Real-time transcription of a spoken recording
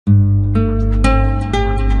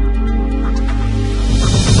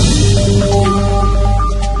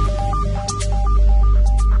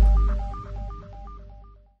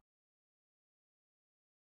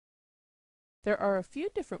There are a few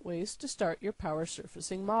different ways to start your power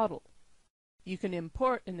surfacing model. You can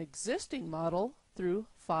import an existing model through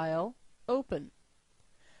File, Open.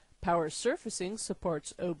 Power surfacing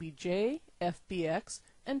supports OBJ, FBX,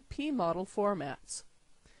 and P-model formats.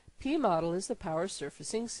 P-model is the power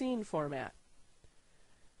surfacing scene format.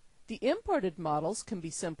 The imported models can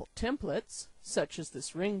be simple templates, such as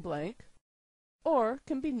this ring blank, or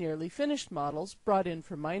can be nearly finished models brought in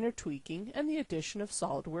for minor tweaking and the addition of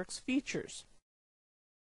SolidWorks features.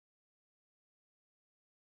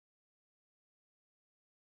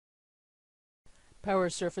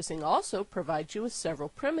 Power surfacing also provides you with several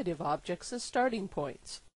primitive objects as starting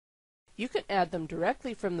points. You can add them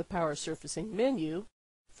directly from the power surfacing menu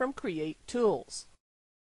from Create Tools.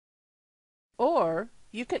 Or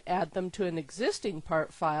you can add them to an existing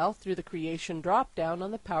part file through the Creation drop-down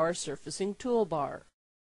on the power surfacing toolbar.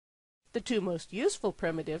 The two most useful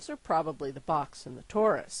primitives are probably the box and the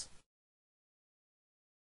torus.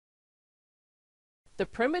 The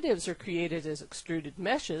primitives are created as extruded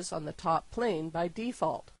meshes on the top plane by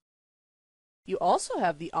default. You also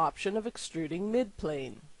have the option of extruding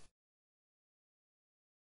mid-plane.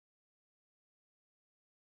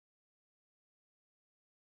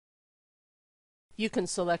 You can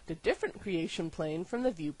select a different creation plane from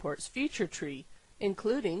the viewport's feature tree,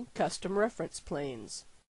 including custom reference planes.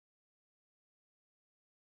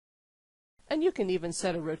 And you can even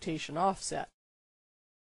set a rotation offset.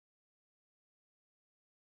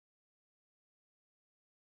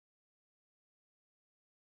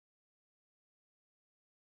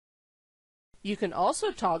 You can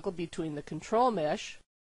also toggle between the control mesh,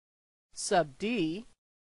 sub D,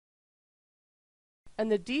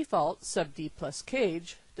 and the default sub D plus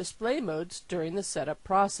cage display modes during the setup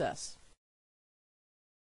process.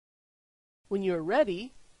 When you are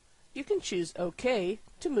ready, you can choose OK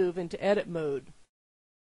to move into edit mode,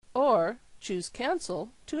 or choose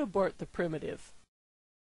Cancel to abort the primitive.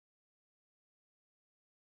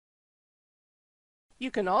 You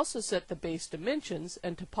can also set the base dimensions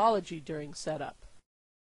and topology during setup.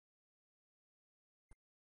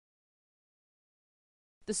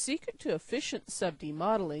 The secret to efficient sub-D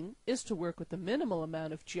modeling is to work with a minimal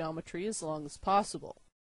amount of geometry as long as possible.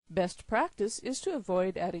 Best practice is to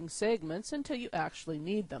avoid adding segments until you actually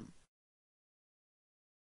need them.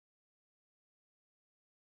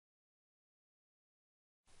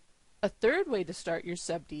 A third way to start your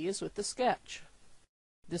sub-D is with the sketch.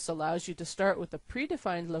 This allows you to start with a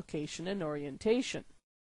predefined location and orientation.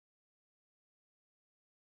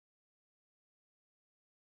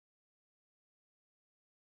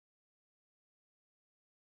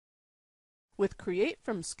 With Create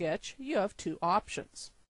from Sketch, you have two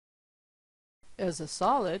options. As a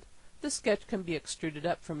solid, the sketch can be extruded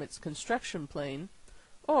up from its construction plane,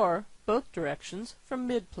 or both directions from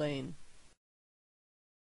mid-plane.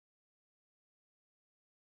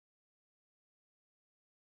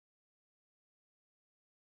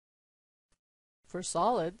 For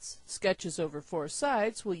solids, sketches over 4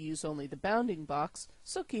 sides will use only the bounding box,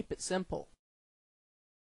 so keep it simple.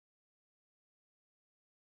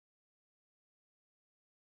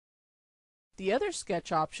 The other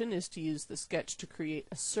sketch option is to use the sketch to create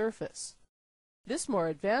a surface. This more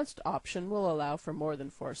advanced option will allow for more than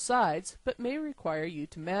 4 sides, but may require you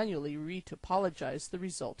to manually retopologize the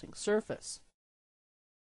resulting surface.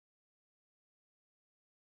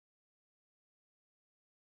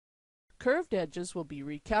 Curved edges will be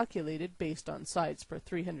recalculated based on sides per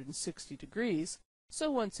 360 degrees,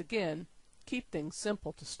 so once again, keep things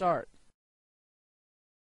simple to start.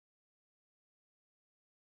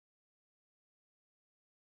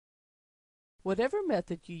 Whatever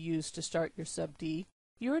method you use to start your sub-D,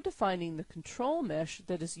 you are defining the control mesh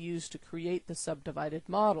that is used to create the subdivided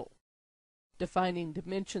model. Defining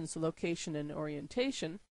dimensions, location, and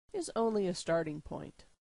orientation is only a starting point.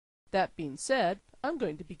 That being said, I'm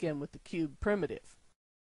going to begin with the cube primitive.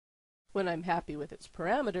 When I'm happy with its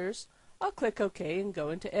parameters, I'll click OK and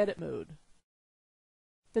go into edit mode.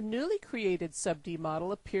 The newly created sub-D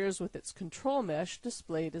model appears with its control mesh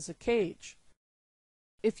displayed as a cage.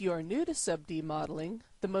 If you are new to sub-D modeling,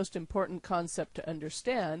 the most important concept to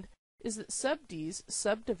understand is that sub-Ds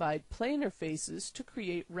subdivide planar faces to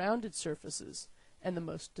create rounded surfaces, and the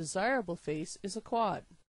most desirable face is a quad.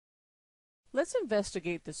 Let's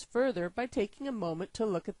investigate this further by taking a moment to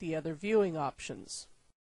look at the other viewing options.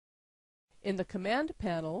 In the Command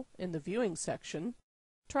panel, in the Viewing section,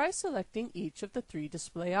 try selecting each of the 3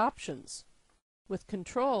 display options. With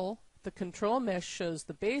Control, the control mesh shows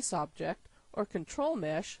the base object or control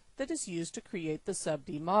mesh that is used to create the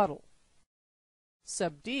sub-D model.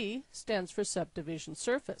 Sub-D stands for subdivision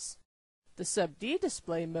surface. The The sub-D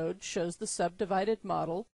display mode shows the subdivided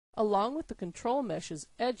model along with the control mesh's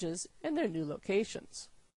edges and their new locations.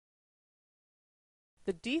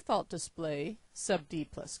 The default display, sub-D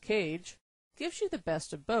plus cage, gives you the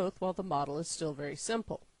best of both while the model is still very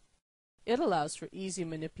simple. It allows for easy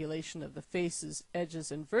manipulation of the faces,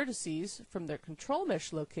 edges, and vertices from their control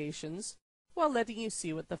mesh locations while letting you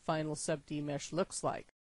see what the final sub-D mesh looks like.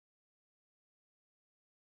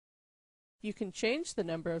 You can change the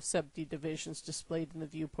number of sub-D divisions displayed in the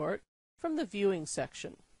viewport from the viewing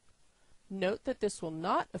section. Note that this will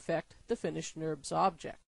not affect the finished NURBS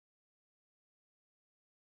object.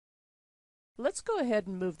 Let's go ahead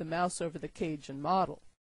and move the mouse over the cage and model.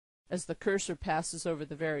 As the cursor passes over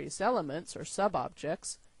the various elements or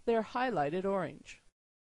sub-objects, they are highlighted orange.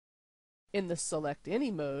 In the Select Any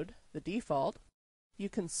mode, the default, you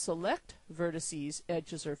can select vertices,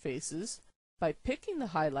 edges, or faces by picking the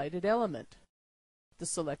highlighted element. The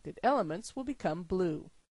selected elements will become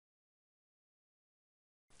blue.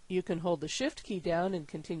 You can hold the Shift key down and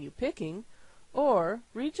continue picking, or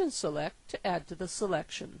region select to add to the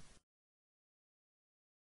selection.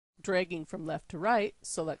 Dragging from left to right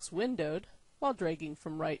selects windowed, while dragging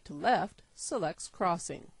from right to left selects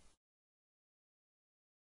crossing.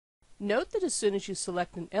 Note that as soon as you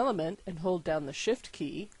select an element and hold down the Shift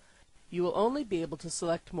key, you will only be able to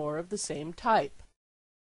select more of the same type.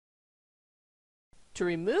 To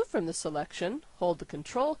remove from the selection, hold the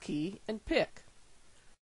Control key and pick.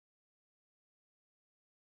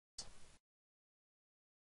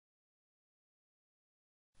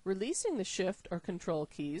 Releasing the Shift or Control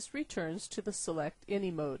keys returns to the Select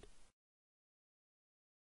Any mode.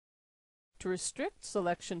 To restrict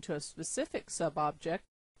selection to a specific sub-object,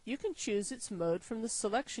 you can choose its mode from the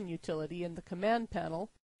Selection utility in the Command panel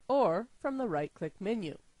or from the right-click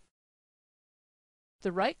menu.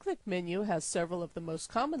 The right-click menu has several of the most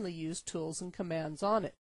commonly used tools and commands on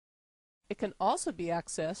it. It can also be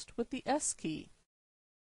accessed with the S key.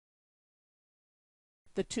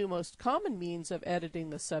 The two most common means of editing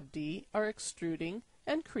the sub-D are extruding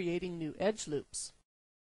and creating new edge loops.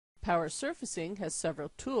 Power Surfacing has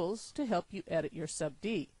several tools to help you edit your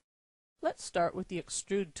sub-D. Let's start with the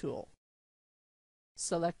Extrude tool.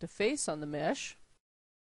 Select a face on the mesh.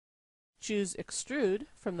 Choose Extrude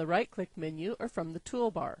from the right-click menu or from the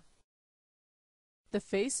toolbar. The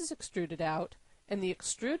face is extruded out, and the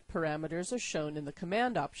extrude parameters are shown in the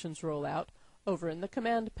Command Options rollout over in the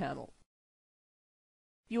Command panel.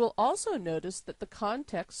 You will also notice that the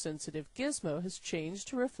context-sensitive gizmo has changed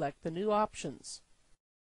to reflect the new options.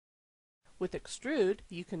 With Extrude,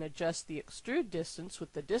 you can adjust the extrude distance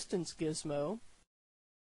with the Distance gizmo,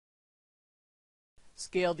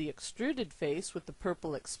 scale the extruded face with the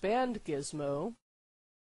purple Expand gizmo,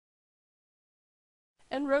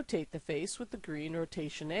 and rotate the face with the green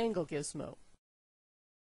Rotation Angle gizmo.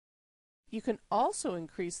 You can also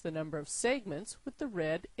increase the number of segments with the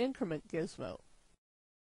red Increment gizmo.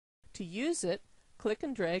 To use it, click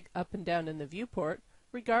and drag up and down in the viewport,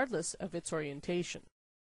 regardless of its orientation.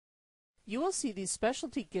 You will see these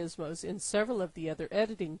specialty gizmos in several of the other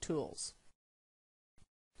editing tools.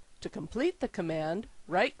 To complete the command,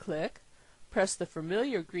 right-click, press the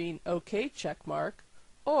familiar green OK checkmark,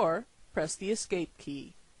 or press the Escape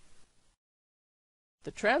key.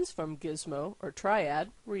 The Transform gizmo, or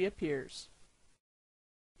triad, reappears.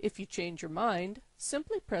 If you change your mind,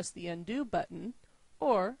 simply press the Undo button,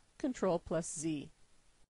 or Ctrl+Z.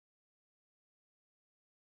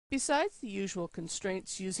 Besides the usual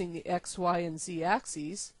constraints using the X, Y, and Z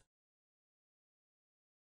axes,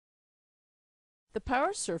 the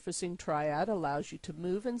Power Surfacing triad allows you to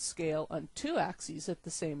move and scale on two axes at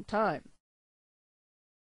the same time.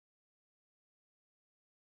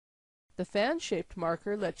 The fan-shaped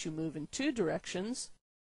marker lets you move in two directions,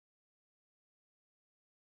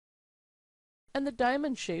 and the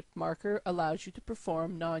diamond-shaped marker allows you to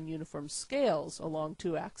perform non-uniform scales along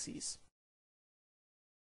two axes.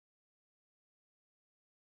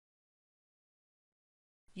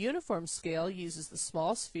 Uniform scale uses the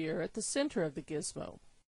small sphere at the center of the gizmo.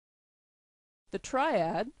 The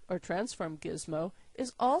triad, or transform gizmo,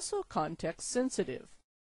 is also context sensitive.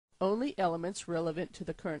 Only elements relevant to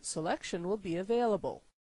the current selection will be available.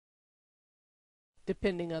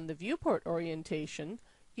 Depending on the viewport orientation,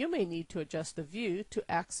 you may need to adjust the view to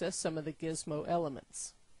access some of the gizmo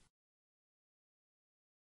elements.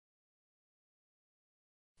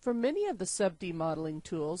 For many of the sub-D modeling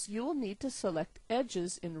tools, you will need to select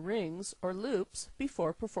edges in rings or loops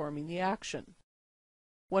before performing the action.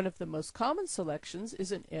 One of the most common selections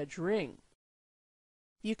is an edge ring.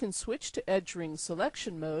 You can switch to edge ring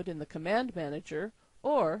selection mode in the Command Manager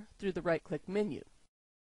or through the right-click menu.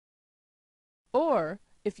 Or,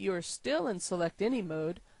 if you are still in Select Any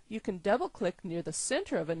mode, you can double-click near the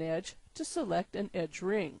center of an edge to select an edge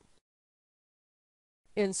ring.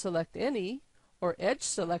 In Select Any, or Edge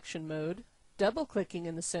Selection mode, double-clicking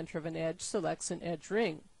in the center of an edge selects an edge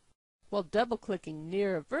ring, while double-clicking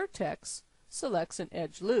near a vertex selects an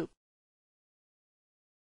edge loop.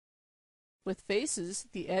 With faces,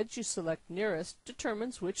 the edge you select nearest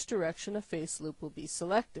determines which direction a face loop will be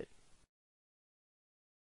selected.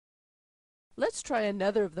 Let's try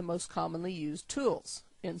another of the most commonly used tools,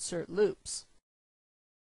 insert loops.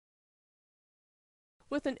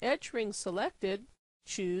 With an edge ring selected,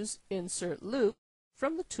 choose Insert Loop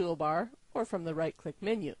from the toolbar or from the right-click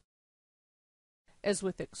menu. As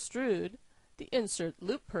with Extrude, the Insert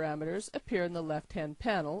Loop parameters appear in the left-hand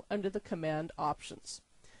panel under the Command Options,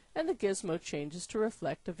 and the gizmo changes to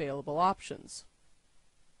reflect available options.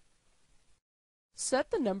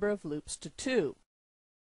 Set the number of loops to 2.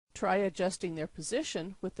 Try adjusting their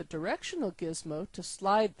position with the directional gizmo to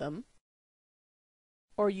slide them,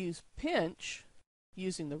 or use Pinch,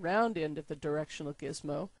 using the round end of the directional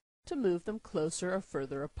gizmo, to move them closer or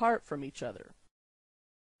further apart from each other.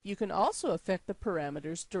 You can also affect the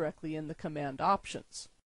parameters directly in the Command Options.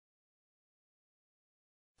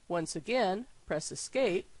 Once again, press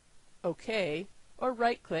Escape, OK, or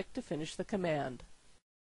right-click to finish the command.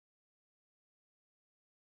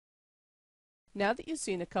 Now that you've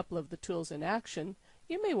seen a couple of the tools in action,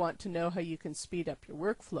 you may want to know how you can speed up your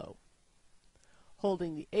workflow.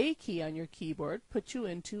 Holding the A key on your keyboard puts you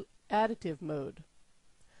into additive mode.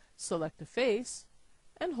 Select a face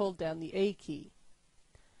and hold down the A key.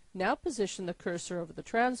 Now position the cursor over the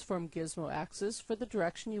transform gizmo axis for the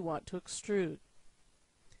direction you want to extrude.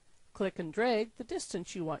 Click and drag the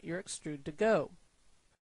distance you want your extrude to go.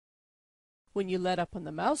 When you let up on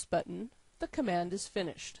the mouse button, the command is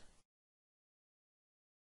finished.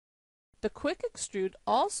 The quick extrude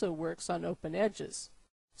also works on open edges,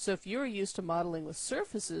 so if you are used to modeling with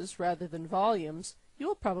surfaces rather than volumes, you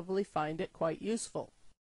will probably find it quite useful.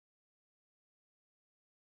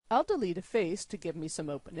 I'll delete a face to give me some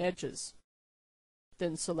open edges.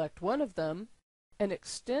 Then select one of them and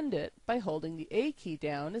extend it by holding the A key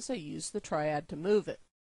down as I use the triad to move it.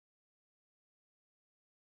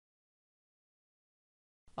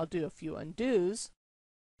 I'll do a few undos,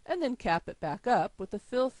 and then cap it back up with the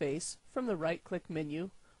fill face from the right-click menu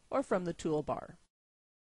or from the toolbar.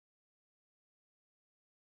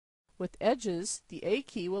 With edges, the A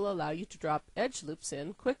key will allow you to drop edge loops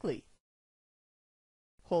in quickly.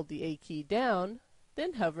 Hold the A key down,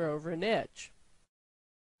 then hover over an edge.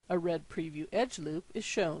 A red preview edge loop is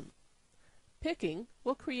shown. Picking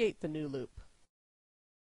will create the new loop.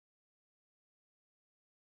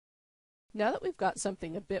 Now that we've got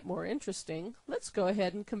something a bit more interesting, let's go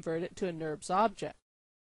ahead and convert it to a NURBS object.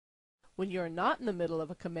 When you are not in the middle of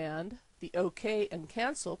a command, the OK and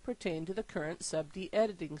Cancel pertain to the current sub-D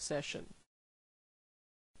editing session.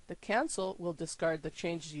 The Cancel will discard the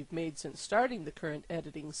changes you've made since starting the current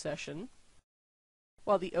editing session,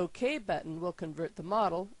 while the OK button will convert the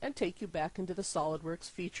model and take you back into the SolidWorks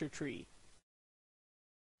feature tree.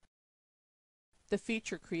 The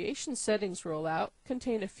Feature Creation Settings rollout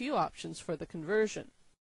contain a few options for the conversion.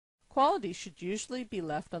 Quality should usually be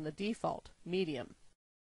left on the default, medium.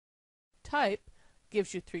 Type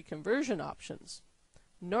gives you 3 conversion options.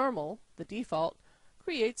 Normal, the default,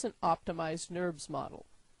 creates an optimized NURBS model.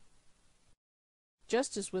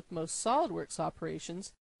 Just as with most SolidWorks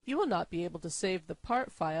operations, you will not be able to save the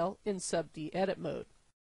part file in sub-D edit mode.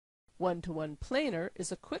 One-to-one planar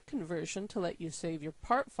is a quick conversion to let you save your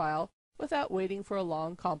part file without waiting for a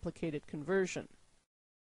long, complicated conversion.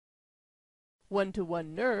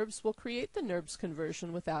 One-to-one NURBS will create the NURBS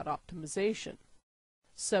conversion without optimization.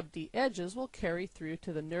 Sub-D edges will carry through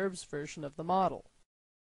to the NURBS version of the model.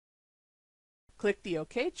 Click the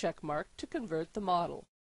OK check mark to convert the model.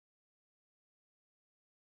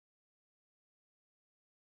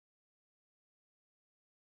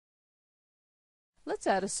 Let's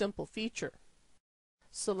add a simple feature.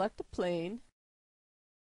 Select a plane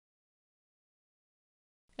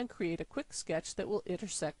and create a quick sketch that will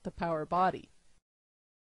intersect the power body.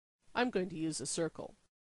 I'm going to use a circle.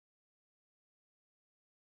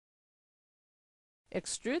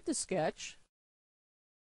 Extrude the sketch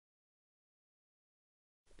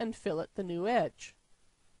and fillet the new edge.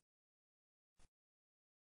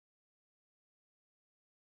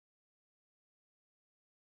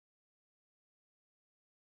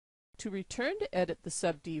 To return to edit the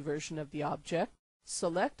sub-D version of the object,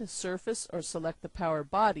 select a surface or select the power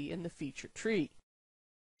body in the feature tree.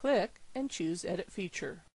 Click and choose Edit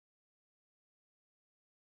Feature.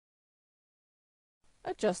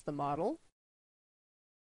 Adjust the model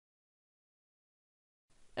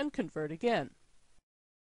and convert again.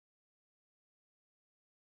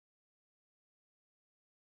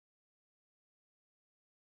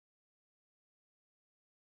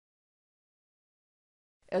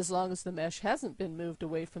 As long as the mesh hasn't been moved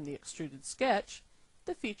away from the extruded sketch,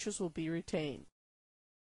 the features will be retained.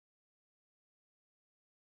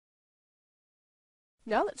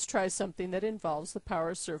 Now let's try something that involves the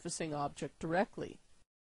power surfacing object directly.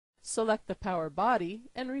 Select the power body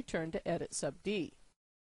and return to Edit Sub D.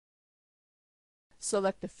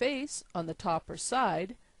 Select a face on the top or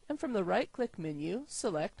side, and from the right-click menu,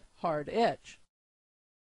 select Hard Edge.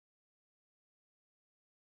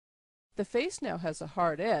 The face now has a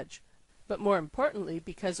hard edge, but more importantly,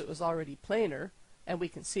 because it was already planar, and we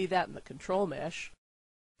can see that in the control mesh,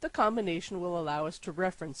 the combination will allow us to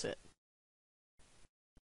reference it.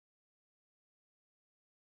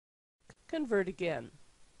 Convert again.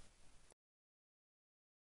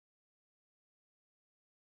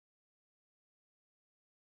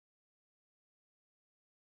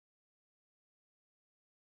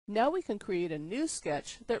 Now we can create a new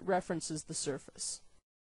sketch that references the surface.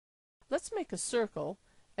 Let's make a circle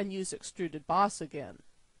and use extruded boss again.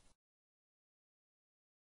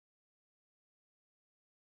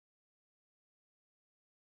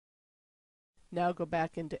 Now go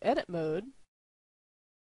back into edit mode,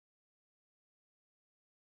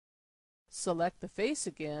 select the face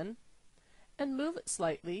again, and move it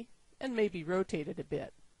slightly and maybe rotate it a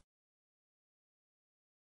bit.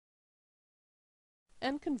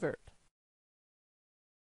 And convert.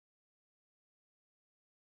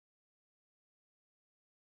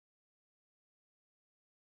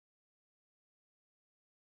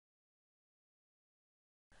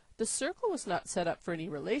 The circle was not set up for any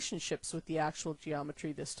relationships with the actual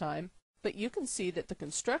geometry this time, but you can see that the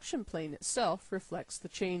construction plane itself reflects the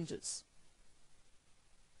changes.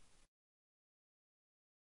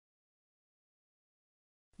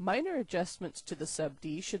 Minor adjustments to the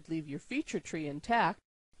sub-D should leave your feature tree intact,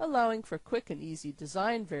 allowing for quick and easy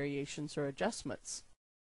design variations or adjustments.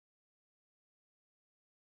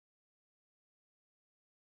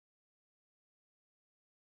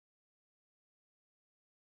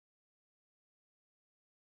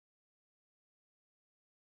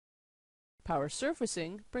 Power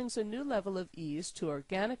surfacing brings a new level of ease to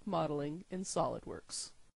organic modeling in SolidWorks.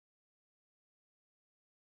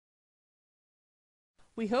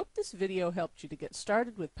 We hope this video helped you to get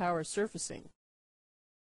started with power surfacing.